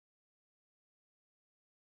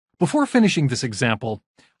Before finishing this example,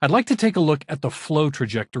 I'd like to take a look at the flow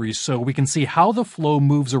trajectories so we can see how the flow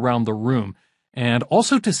moves around the room, and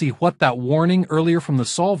also to see what that warning earlier from the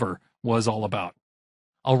solver was all about.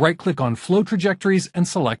 I'll right-click on Flow Trajectories and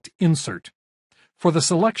select Insert. For the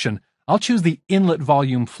selection, I'll choose the Inlet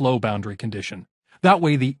Volume Flow Boundary condition. That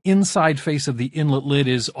way the inside face of the inlet lid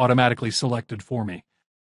is automatically selected for me.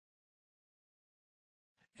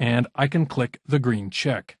 And I can click the green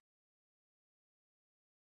check.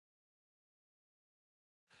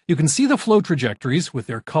 You can see the flow trajectories with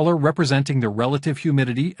their color representing the relative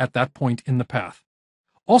humidity at that point in the path.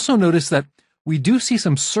 Also notice that we do see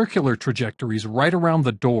some circular trajectories right around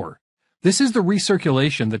the door. This is the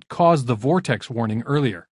recirculation that caused the vortex warning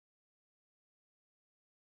earlier.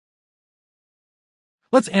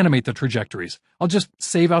 Let's animate the trajectories. I'll just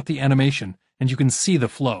save out the animation and you can see the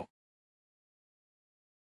flow.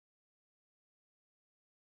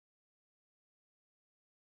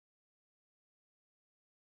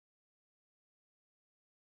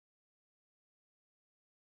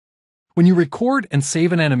 When you record and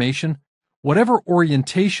save an animation, whatever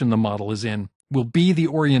orientation the model is in will be the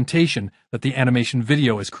orientation that the animation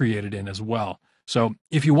video is created in as well. So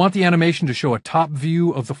if you want the animation to show a top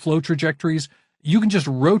view of the flow trajectories, you can just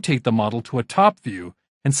rotate the model to a top view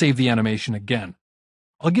and save the animation again.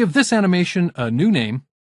 I'll give this animation a new name,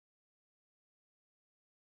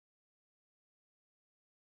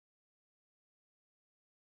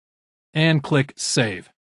 and click Save.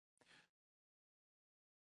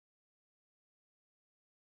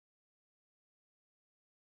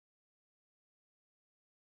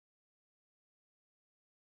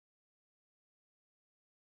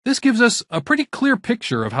 This gives us a pretty clear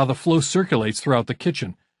picture of how the flow circulates throughout the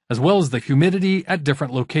kitchen, as well as the humidity at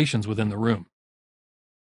different locations within the room.